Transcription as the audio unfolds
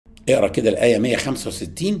اقرأ كده الآية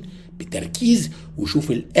 165 بتركيز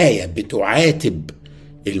وشوف الآية بتعاتب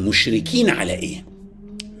المشركين على ايه.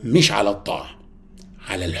 مش على الطاعة،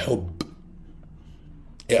 على الحب.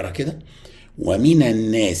 اقرأ كده: ومن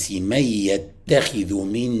الناس من يتخذ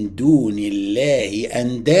من دون الله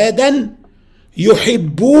أندادا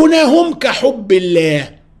يحبونهم كحب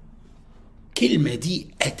الله. كلمة دي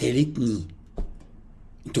قتلتني.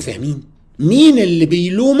 انتوا فاهمين؟ مين اللي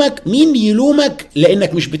بيلومك؟ مين يلومك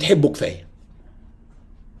لانك مش بتحبه كفاية؟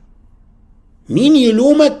 مين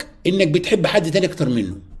يلومك انك بتحب حد تاني اكتر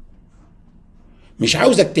منه؟ مش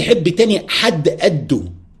عاوزك تحب تاني حد قده.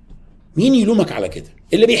 مين يلومك على كده؟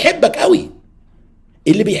 اللي بيحبك قوي،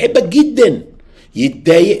 اللي بيحبك جدا،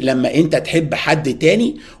 يتضايق لما انت تحب حد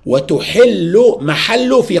تاني وتحل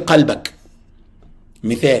محله في قلبك.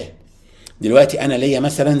 مثال: دلوقتي انا ليا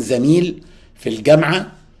مثلا زميل في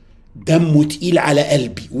الجامعة دمه تقيل على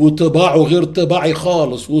قلبي وطباعه غير طباعي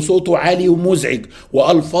خالص وصوته عالي ومزعج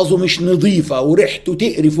والفاظه مش نظيفة وريحته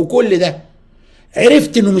تقرف وكل ده.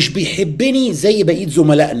 عرفت انه مش بيحبني زي بقية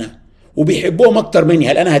زملائنا وبيحبهم اكتر مني،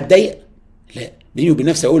 هل انا هتضايق؟ لا، بيني وبين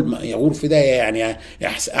نفسي اقول يا غرف ده يعني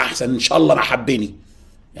احسن ان شاء الله ما حبني،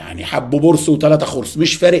 يعني حبه برص وثلاثة خرص،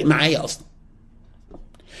 مش فارق معايا اصلا.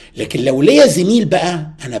 لكن لو ليا زميل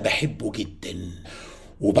بقى انا بحبه جدا،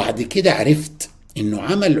 وبعد كده عرفت انه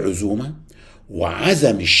عمل عزومة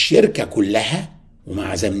وعزم الشركة كلها وما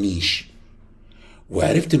عزمنيش،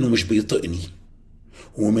 وعرفت انه مش بيطقني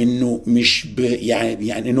ومنه مش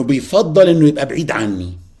يعني انه بيفضل انه يبقى بعيد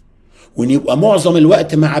عني وان يبقى معظم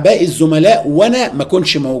الوقت مع باقي الزملاء وانا ما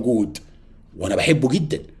كنش موجود، وانا بحبه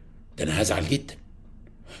جدا، ده انا هزعل جدا.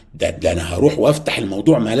 ده انا هروح وافتح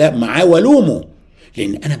الموضوع معاه والومه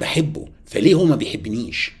لان انا بحبه. فليه هو ما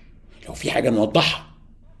بيحبنيش؟ لو في حاجة نوضحها.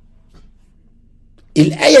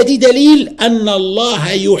 الآية دي دليل أن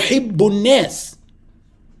الله يحب الناس،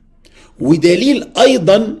 ودليل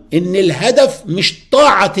أيضا أن الهدف مش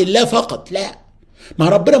طاعة الله فقط، لا، ما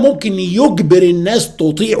ربنا ممكن يجبر الناس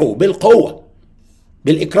تطيعه بالقوة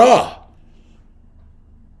بالإكراه.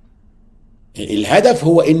 الهدف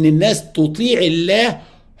هو أن الناس تطيع الله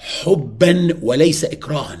حبا وليس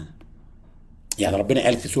إكراها. يعني ربنا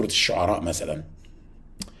قال في سورة الشعراء مثلا: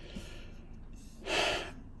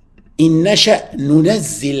 إن نشأ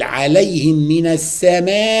ننزل عليهم من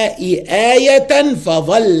السماء آية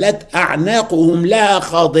فظلت أعناقهم لها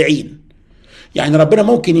خاضعين. يعني ربنا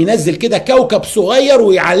ممكن ينزل كده كوكب صغير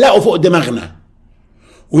ويعلقه فوق دماغنا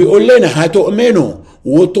ويقول لنا هتؤمنوا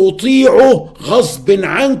وتطيعوا غصب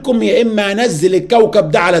عنكم يا إما أنزل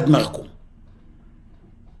الكوكب ده على دماغكم.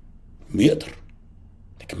 بيقدر،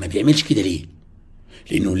 لكن ما بيعملش كده ليه؟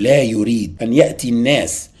 لأنه لا يريد أن يأتي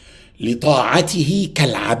الناس لطاعته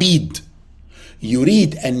كالعبيد،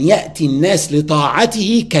 يريد أن يأتي الناس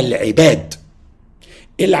لطاعته كالعباد.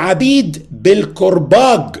 العبيد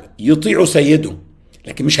بالكرباج يطيعوا سيده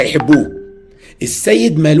لكن مش هيحبوه.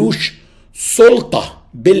 السيد ملوش سلطة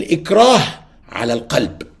بالإكراه على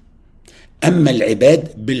القلب، أما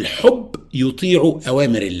العباد بالحب يطيعوا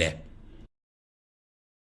أوامر الله.